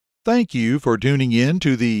Thank you for tuning in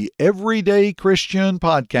to the Everyday Christian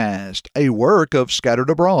Podcast, a work of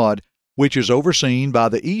Scattered Abroad, which is overseen by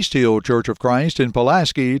the East Hill Church of Christ in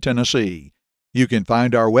Pulaski, Tennessee. You can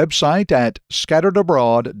find our website at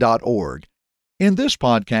scatteredabroad.org. In this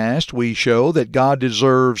podcast, we show that God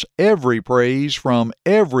deserves every praise from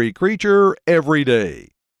every creature every day.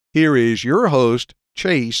 Here is your host,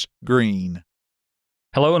 Chase Green.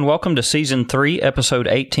 Hello and welcome to Season 3, Episode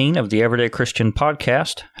 18 of the Everyday Christian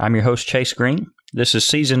Podcast. I'm your host, Chase Green. This is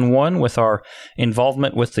Season 1 with our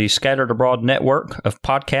involvement with the Scattered Abroad network of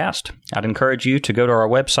podcasts. I'd encourage you to go to our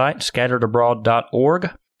website, scatteredabroad.org,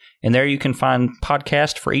 and there you can find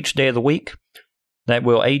podcasts for each day of the week that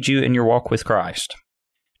will aid you in your walk with Christ.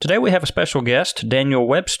 Today we have a special guest, Daniel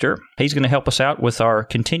Webster. He's going to help us out with our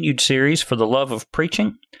continued series for the love of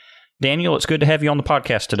preaching. Daniel, it's good to have you on the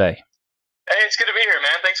podcast today. Hey, it's good to be here,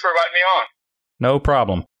 man. Thanks for inviting me on. No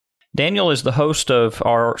problem. Daniel is the host of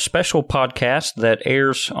our special podcast that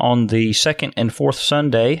airs on the second and fourth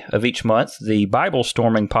Sunday of each month, the Bible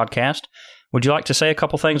Storming Podcast. Would you like to say a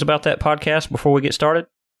couple things about that podcast before we get started?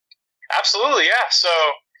 Absolutely, yeah. So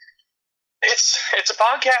it's a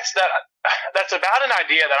podcast that's about an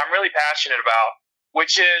idea that I'm really passionate about,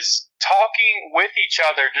 which is talking with each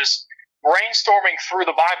other, just brainstorming through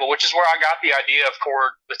the Bible, which is where I got the idea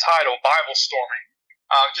for the title, Bible Storming.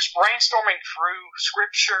 Just brainstorming through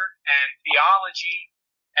Scripture and theology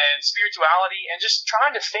and spirituality, and just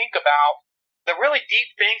trying to think about the really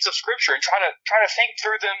deep things of Scripture and try to think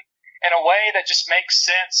through them in a way that just makes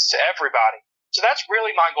sense to everybody. So that's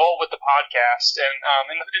really my goal with the podcast. And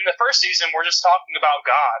in the first season, we're just talking about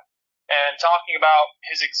God and talking about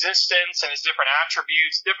His existence and His different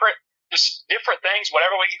attributes, different things,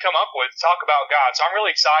 whatever we can come up with, talk about God. So I'm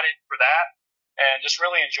really excited for that and just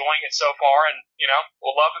really enjoying it so far. And,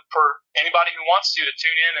 we'll love it for anybody who wants to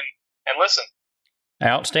tune in and listen.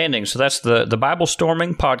 Outstanding. So that's the Bible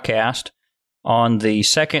Storming Podcast on the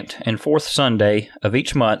second and fourth Sunday of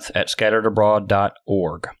each month at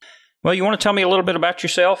scatteredabroad.org. Well, you want to tell me a little bit about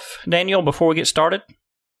yourself, Daniel, before we get started?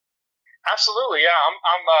 Absolutely, yeah.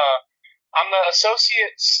 I'm the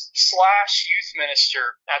associate / youth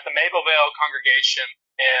minister at the Mablevale congregation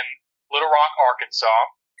in Little Rock,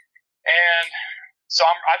 Arkansas, and so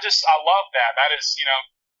I love that. That is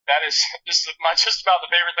just about the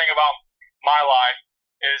favorite thing about my life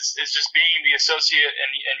is just being the associate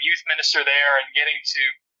and youth minister there and getting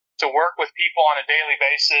to work with people on a daily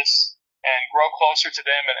basis and grow closer to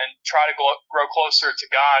them and try to grow closer to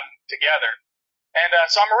God together. And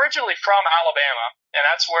so I'm originally from Alabama, and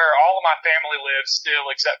that's where all of my family lives still,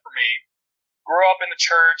 except for me. Grew up in the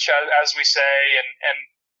church, as we say, and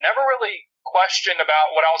never really questioned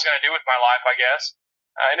about what I was going to do with my life, I guess.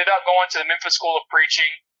 Ended up going to the Memphis School of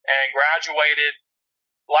Preaching and graduated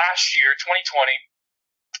last year, 2020.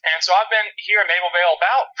 And so I've been here in Mablevale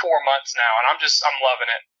about 4 months now, and I'm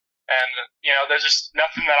loving it. And, there's just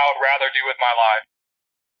nothing that I would rather do with my life.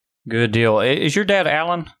 Good deal. Is your dad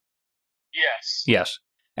Alan? Yes. Yes.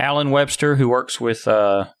 Alan Webster, who works with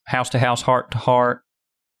House to House, Heart to Heart,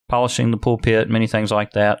 polishing the pulpit, many things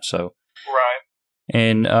like that. So, right.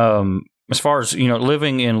 And as far as,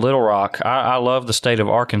 living in Little Rock, I love the state of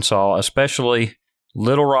Arkansas, especially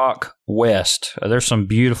Little Rock West. There's some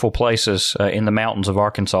beautiful places in the mountains of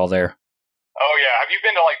Arkansas there. Oh, yeah. Have you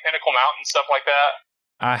been to, Pinnacle Mountain, stuff like that?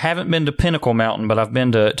 I haven't been to Pinnacle Mountain, but I've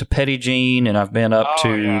been to Petit Jean, and I've been up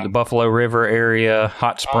to the Buffalo River area,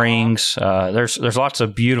 Hot Springs. There's lots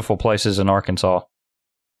of beautiful places in Arkansas.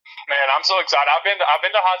 Man, I'm so excited. I've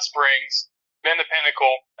been to Hot Springs, been to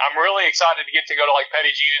Pinnacle. I'm really excited to get to go to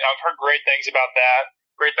Petit Jean. I've heard great things about that.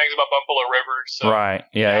 Great things about Buffalo River. So, right.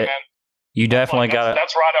 Yeah. Man, you definitely got to.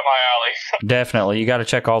 That's right up my alley. Definitely, you got to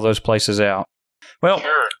check all those places out. Well,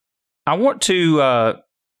 sure. I want to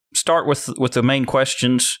start with the main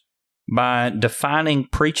questions by defining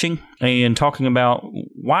preaching and talking about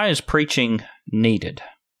why is preaching needed?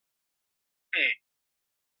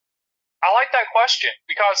 I like that question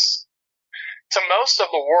because to most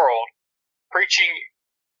of the world, preaching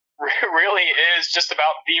really is just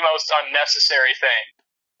about the most unnecessary thing.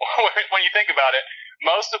 When you think about it,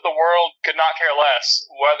 most of the world could not care less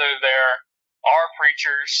whether there are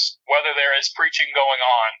preachers, whether there is preaching going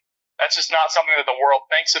on. That's just not something that the world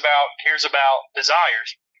thinks about, cares about,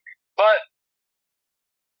 desires. But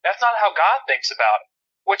that's not how God thinks about it,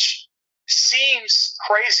 which seems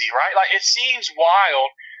crazy, right? It seems wild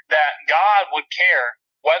that God would care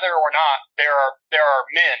whether or not there are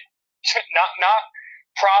men, not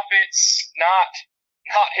prophets, not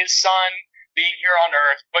His Son being here on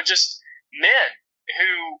earth, but just men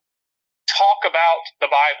who talk about the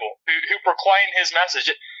Bible, who proclaim His message.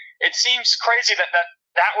 It seems crazy that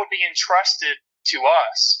that would be entrusted to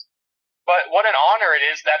us. But what an honor it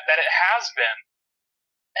is that it has been.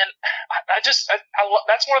 And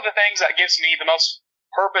that's one of the things that gives me the most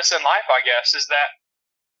purpose in life, I guess, is that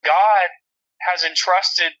God has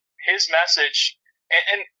entrusted his message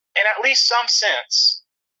in at least some sense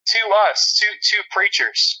to us, to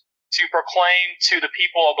preachers, to proclaim to the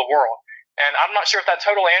people of the world. And I'm not sure if that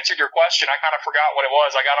totally answered your question. I kind of forgot what it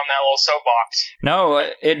was. I got on that little soapbox. No,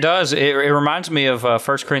 it does. It reminds me of 1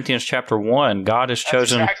 Corinthians chapter 1. God has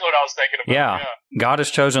chosen. That's exactly what I was thinking about. Yeah. God has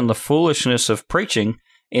chosen the foolishness of preaching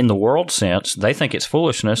in the world sense. They think it's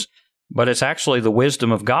foolishness, but it's actually the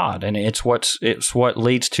wisdom of God, and it's what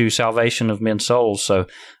leads to salvation of men's souls. So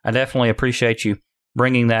I definitely appreciate you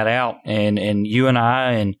bringing that out, and you and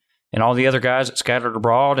I and all the other guys at Scattered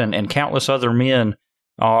Abroad and countless other men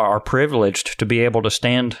are privileged to be able to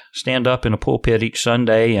stand up in a pulpit each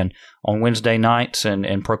Sunday and on Wednesday nights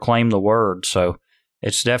and proclaim the word. So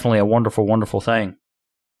it's definitely a wonderful, wonderful thing.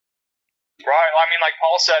 Right. I mean, like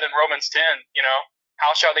Paul said in Romans 10,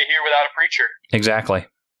 how shall they hear without a preacher? Exactly.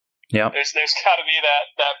 Yeah. There's got to be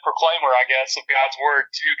that proclaimer, I guess, of God's word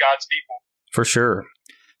to God's people. For sure.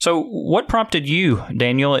 So what prompted you,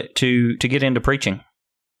 Daniel, to get into preaching?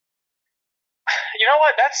 You know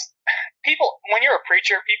what? When you're a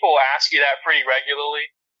preacher, people ask you that pretty regularly.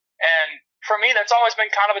 And for me, that's always been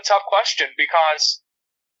kind of a tough question, because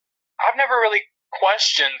I've never really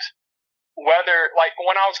questioned whether, like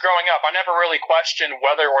when I was growing up, I never really questioned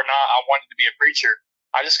whether or not I wanted to be a preacher.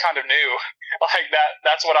 I just kind of knew like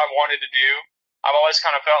that's what I wanted to do. I've always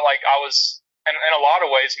kind of felt like I was, in a lot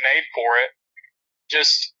of ways, made for it,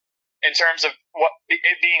 just in terms of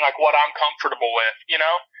it being like what I'm comfortable with,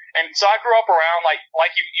 And so I grew up around, like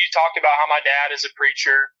you talked about how my dad is a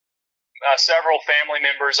preacher. Several family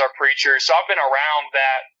members are preachers. So I've been around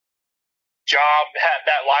that job,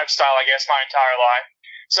 that lifestyle, I guess, my entire life.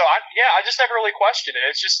 So I just never really questioned it.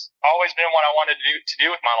 It's just always been what I wanted to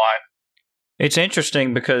do with my life. It's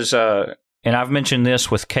interesting because, and I've mentioned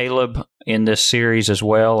this with Caleb in this series as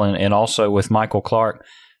well, and also with Michael Clark,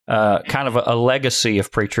 kind of a legacy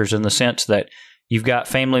of preachers in the sense that you've got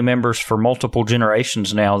family members for multiple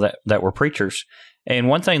generations now that were preachers. And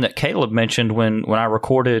one thing that Caleb mentioned when I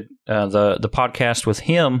recorded the podcast with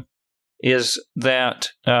him is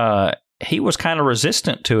that he was kind of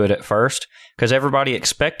resistant to it at first because everybody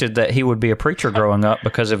expected that he would be a preacher growing up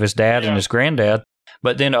because of his dad and his granddad.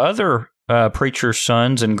 But then other preachers'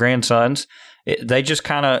 sons and grandsons, they just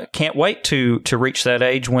kind of can't wait to reach that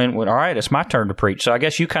age when, all right, it's my turn to preach. So I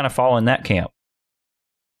guess you kind of fall in that camp.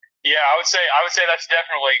 Yeah, I would say that's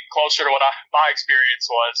definitely closer to what my experience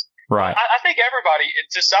was. Right. I think everybody,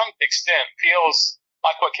 to some extent, feels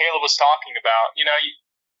like what Caleb was talking about. You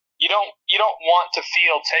don't want to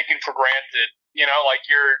feel taken for granted. Like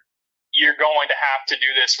you're going to have to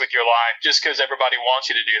do this with your life just because everybody wants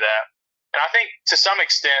you to do that. And I think to some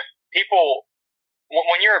extent, people,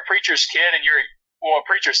 when you're a preacher's kid and a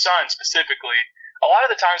preacher's son specifically, a lot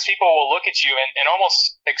of the times people will look at you and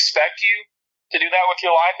almost expect you to do that with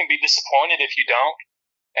your life and be disappointed if you don't.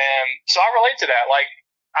 And so I relate to that. Like,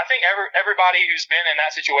 I think everybody who's been in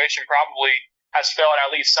that situation probably has felt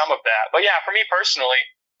at least some of that. But yeah, for me personally,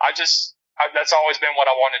 that's always been what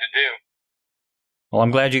I wanted to do. Well,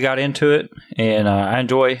 I'm glad you got into it, and I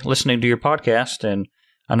enjoy listening to your podcast, and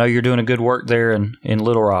I know you're doing a good work there in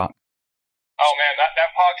Little Rock. Oh man, that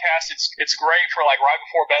podcast, it's great for like right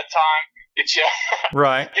before bedtime. Gets you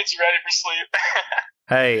ready for sleep.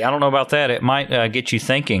 Hey, I don't know about that. It might get you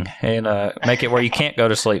thinking and make it where you can't go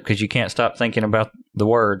to sleep because you can't stop thinking about the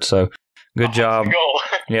word. So, good job.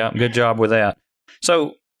 Yeah, good job with that.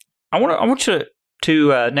 So, I want you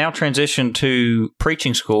to now transition to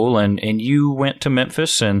preaching school, and you went to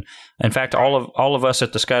Memphis, and in fact, all of us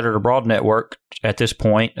at the Scattered Abroad Network at this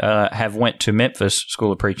point have went to Memphis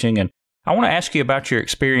School of Preaching, and I want to ask you about your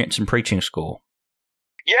experience in preaching school.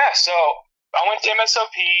 Yeah, so I went to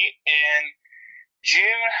MSOP in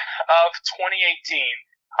June of 2018.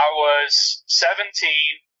 I was 17.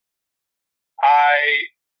 I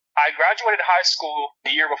graduated high school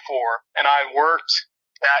the year before, and I worked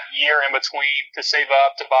that year in between to save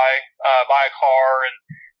up to buy a car and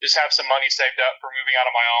just have some money saved up for moving out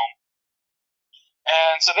of my own.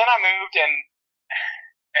 And so then I moved,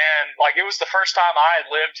 and like it was the first time I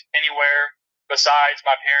had lived anywhere besides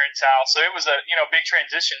my parents' house, so it was a big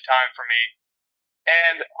transition time for me.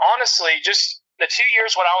 And honestly, just the 2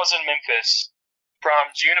 years when I was in Memphis,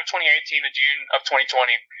 from June of 2018 to June of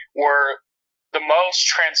 2020, were the most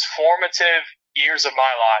transformative years of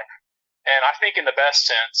my life. And I think in the best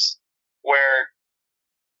sense, where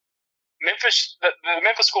the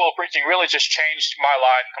Memphis School of Preaching really just changed my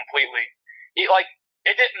life completely.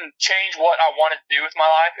 it didn't change what I wanted to do with my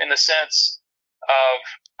life in the sense of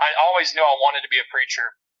I always knew I wanted to be a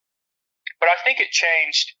preacher. But I think it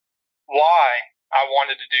changed why I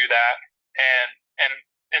wanted to do that, and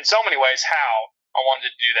in so many ways how I wanted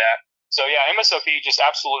to do that. So yeah, MSOP just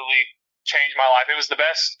absolutely changed my life. It was the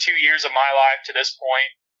best 2 years of my life to this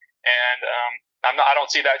point, and I don't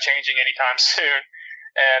see that changing anytime soon.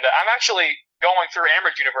 And I'm actually going through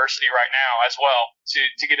Amherst University right now as well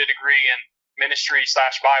to get a degree in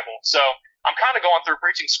ministry/Bible. So I'm kind of going through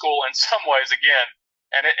preaching school in some ways again,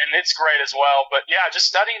 and it's great as well. But yeah,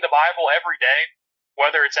 just studying the Bible every day,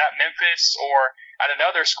 whether it's at Memphis or at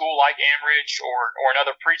another school like Amridge or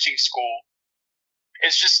another preaching school,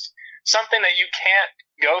 is just something that you can't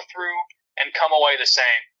go through and come away the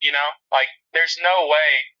same. You know, like there's no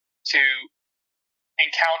way to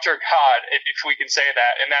encounter God, if we can say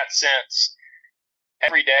that in that sense,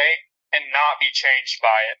 every day and not be changed by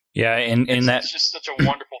it. Yeah, and it's just such a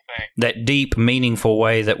wonderful thing. That deep, meaningful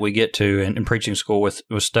way that we get to in preaching school with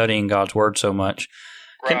studying God's Word so much.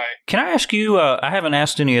 Right. Can I ask you, I haven't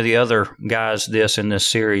asked any of the other guys this in this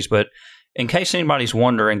series, but in case anybody's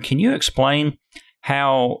wondering, can you explain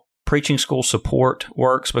how preaching school support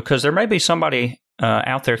works? Because there may be somebody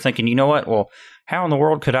out there thinking, you know what, well, how in the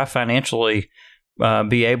world could I financially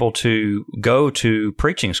be able to go to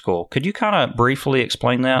preaching school? Could you kind of briefly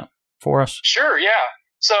explain that for us? Sure, yeah.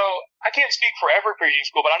 So I can't speak for every preaching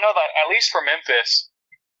school, but I know that at least for Memphis,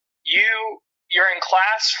 you're in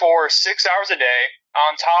class for 6 hours a day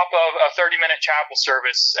on top of a 30-minute chapel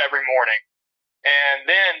service every morning. And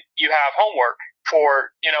then you have homework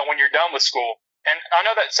for, when you're done with school. And I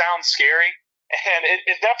know that sounds scary, and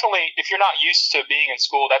it definitely, if you're not used to being in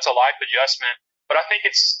school, that's a life adjustment. But I think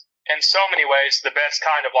it's, in so many ways, the best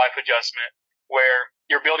kind of life adjustment where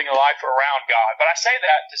you're building a life around God. But I say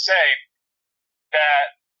that to say that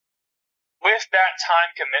with that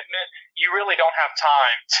time commitment, you really don't have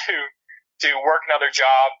time to work another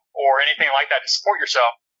job or anything like that to support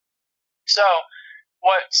yourself. So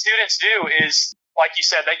what students do is, like you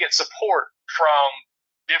said, they get support from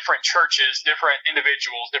different churches, different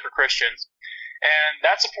individuals, different Christians. And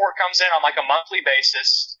that support comes in on like a monthly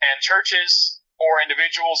basis, and churches or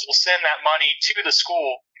individuals will send that money to the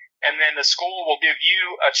school, and then the school will give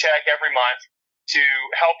you a check every month to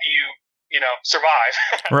help you, survive.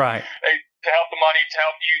 Right. To help the money, to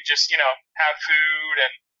help you just, have food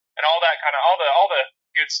and all that kind of, all the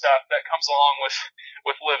good stuff that comes along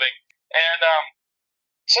with living. And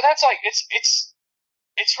so that's like, it's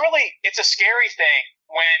a scary thing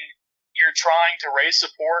when you're trying to raise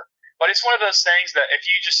support, but it's one of those things that if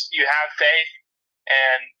you have faith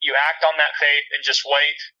and you act on that faith and just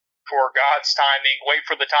wait for God's timing, wait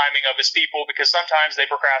for the timing of His people, because sometimes they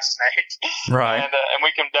procrastinate. Right. And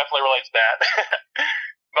we can definitely relate to that.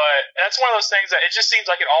 But that's one of those things that it just seems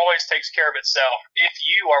like it always takes care of itself if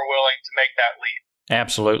you are willing to make that leap.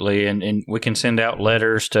 Absolutely. And we can send out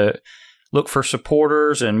letters to look for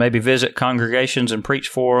supporters and maybe visit congregations and preach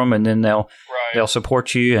for them, and then they'll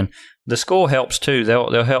support you. And the school helps too.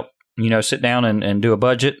 They'll help, sit down and do a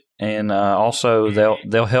budget, and also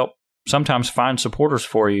they'll help sometimes find supporters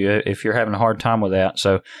for you if you're having a hard time with that.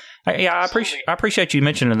 So yeah, I appreciate you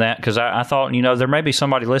mentioning that, because I thought, there may be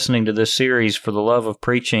somebody listening to this series for the love of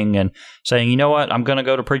preaching and saying, you know what, I'm going to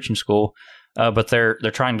go to preaching school, but they're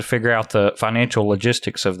trying to figure out the financial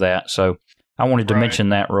logistics of that. So I wanted to mention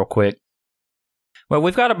that real quick. Well,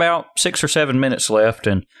 we've got about 6 or 7 minutes left,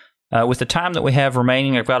 and with the time that we have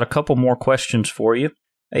remaining, I've got a couple more questions for you.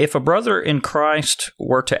 If a brother in Christ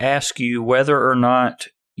were to ask you whether or not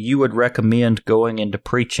you would recommend going into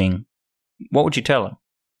preaching, what would you tell him?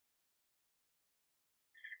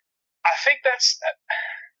 I think that's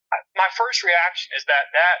my first reaction is that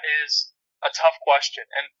is a tough question,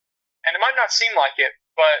 and it might not seem like it,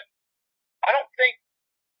 but I don't think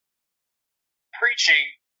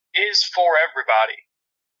preaching is for everybody.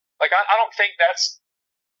 Like I don't think that's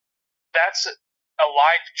a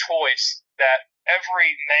life choice that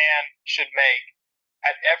every man should make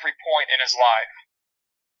at every point in his life.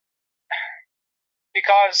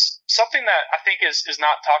 Because something that I think is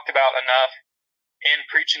not talked about enough in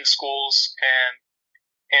preaching schools and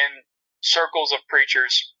in circles of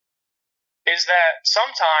preachers is that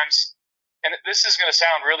sometimes, and this is going to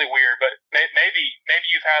sound really weird, but maybe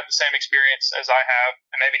you've had the same experience as I have,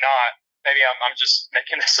 and maybe not. Maybe I'm just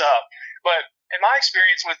making this up. But in my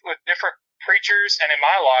experience with different preachers and in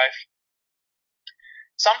my life,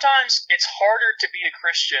 sometimes it's harder to be a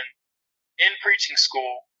Christian in preaching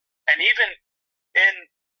school and even in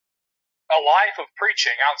a life of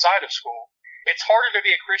preaching outside of school. It's harder to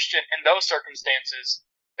be a Christian in those circumstances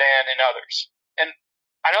than in others. And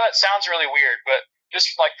I know that sounds really weird, but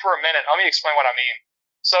just like for a minute, let me explain what I mean.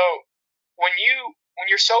 So when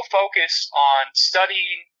you're so focused on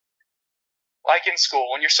studying, like in school,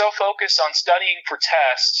 when you're so focused on studying for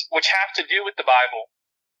tests, which have to do with the Bible,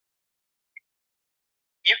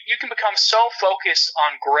 you can become so focused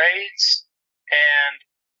on grades and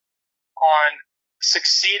on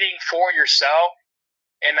succeeding for yourself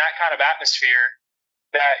in that kind of atmosphere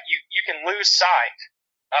that you can lose sight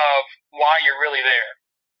of why you're really there.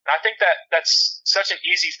 And I think that's such an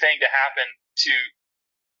easy thing to happen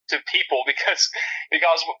to people because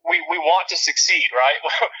we want to succeed, right?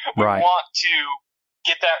 We Right. want to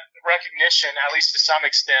get that recognition, at least to some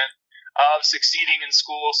extent, of succeeding in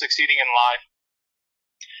school, succeeding in life.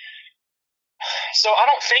 So I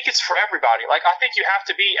don't think it's for everybody. Like, I think you have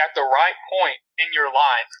to be at the right point in your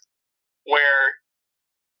life where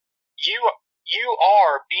you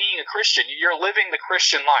are being a Christian. You're living the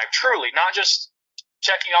Christian life, truly, not just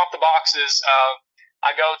checking off the boxes of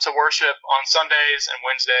I go to worship on Sundays and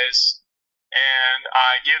Wednesdays, and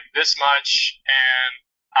I give this much, and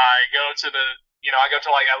I go to I go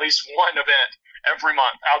to like at least one event every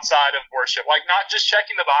month outside of worship. Like, not just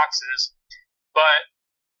checking the boxes, but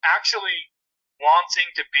actually wanting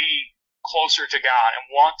to be closer to God and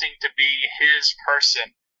wanting to be His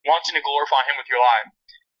person, wanting to glorify Him with your life.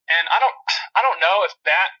 And I don't know if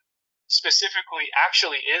that specifically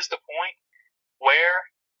actually is the point where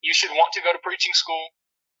you should want to go to preaching school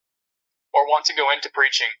or want to go into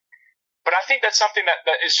preaching. But I think that's something that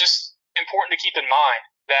is just important to keep in mind,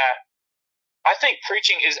 that I think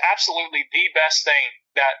preaching is absolutely the best thing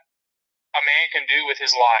that a man can do with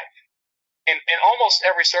his life in almost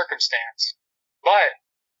every circumstance. But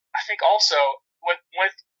I think also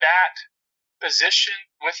with that position,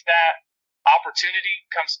 with that opportunity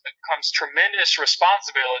comes tremendous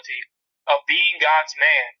responsibility of being God's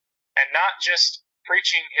man and not just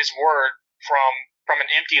preaching His word from an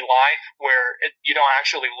empty life where you don't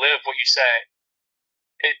actually live what you say.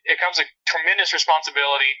 It comes a tremendous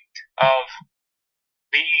responsibility of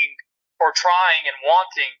being or trying and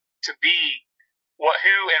wanting to be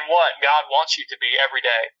who and what God wants you to be every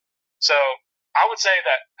day. So I would say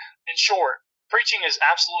that, in short, preaching is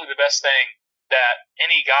absolutely the best thing that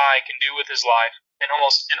any guy can do with his life in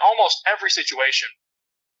almost every situation.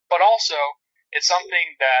 But also, it's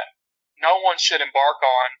something that no one should embark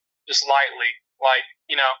on just lightly. Like,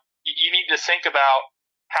 you need to think about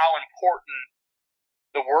how important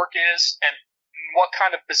the work is and what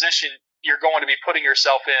kind of position you're going to be putting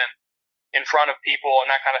yourself in front of people and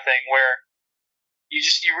that kind of thing, where you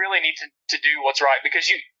really need to do what's right because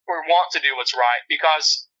you want to do what's right,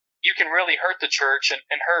 because you can really hurt the church and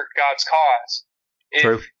hurt God's cause if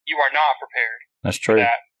True. You are not prepared. That's true. For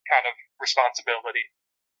that kind of responsibility.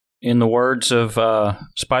 In the words of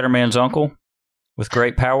Spider-Man's uncle, with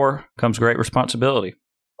great power comes great responsibility.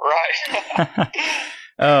 Right.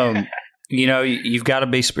 You've got to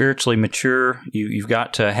be spiritually mature. You've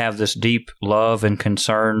got to have this deep love and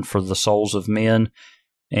concern for the souls of men,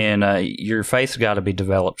 and your faith's got to be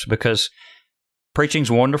developed, because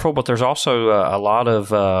preaching's wonderful, but there's also a lot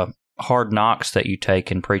of hard knocks that you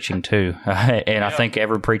take in preaching too, and I think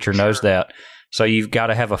every preacher knows that. So you've got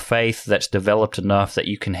to have a faith that's developed enough that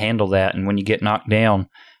you can handle that, and when you get knocked down,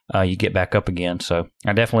 you get back up again. So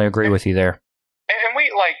I definitely agree with you there. And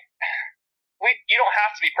you don't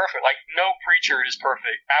have to be perfect. Like, no preacher is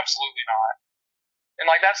perfect. Absolutely not. And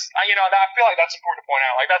like that's I feel like that's important to point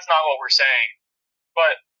out. Like, that's not what we're saying,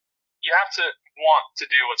 but you have to want to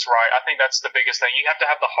do what's right. I think that's the biggest thing. You have to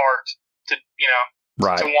have the heart to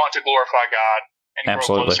to want to glorify God and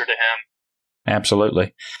grow closer to Him.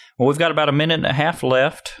 Absolutely. Well, we've got about a minute and a half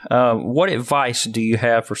left. What advice do you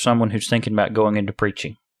have for someone who's thinking about going into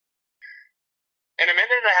preaching? In a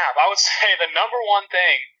minute and a half, I would say the number one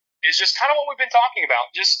thing is just kind of what we've been talking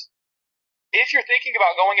about. Just if you're thinking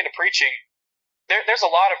about going into preaching, there's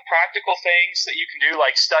a lot of practical things that you can do,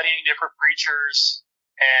 like studying different preachers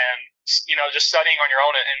and just studying on your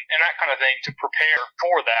own and that kind of thing to prepare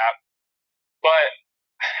for that. But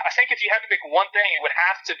I think if you had to pick one thing, it would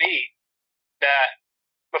have to be that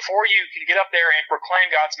before you can get up there and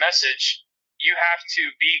proclaim God's message, you have to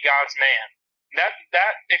be God's man. That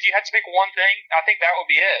if you had to pick one thing, I think that would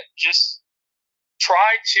be it. Just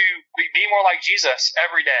try to be more like Jesus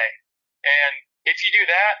every day. And if you do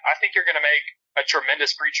that, I think you're going to make a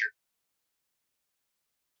tremendous preacher.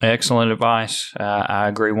 Excellent advice. I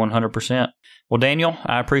agree 100%. Well, Daniel,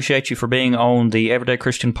 I appreciate you for being on the Everyday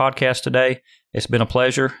Christian podcast today. It's been a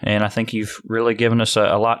pleasure, and I think you've really given us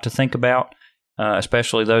a lot to think about,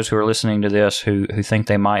 especially those who are listening to this who think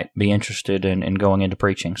they might be interested in going into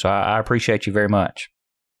preaching. So I appreciate you very much.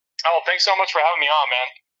 Oh, thanks so much for having me on, man.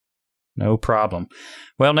 No problem.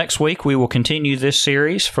 Well, next week we will continue this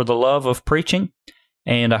series for the love of preaching,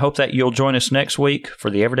 and I hope that you'll join us next week for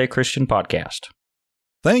the Everyday Christian Podcast.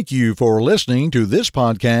 Thank you for listening to this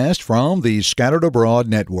podcast from the Scattered Abroad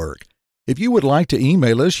Network. If you would like to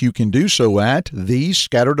email us, you can do so at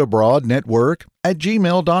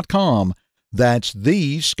thescatteredabroadnetwork@gmail.com. That's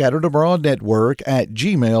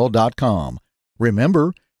thescatteredabroadnetwork@gmail.com.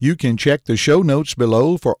 Remember, you can check the show notes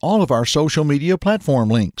below for all of our social media platform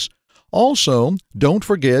links. Also, don't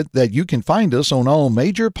forget that you can find us on all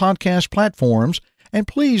major podcast platforms, and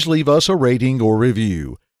please leave us a rating or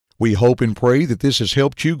review. We hope and pray that this has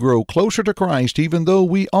helped you grow closer to Christ even though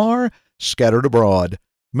we are scattered abroad.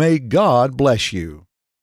 May God bless you.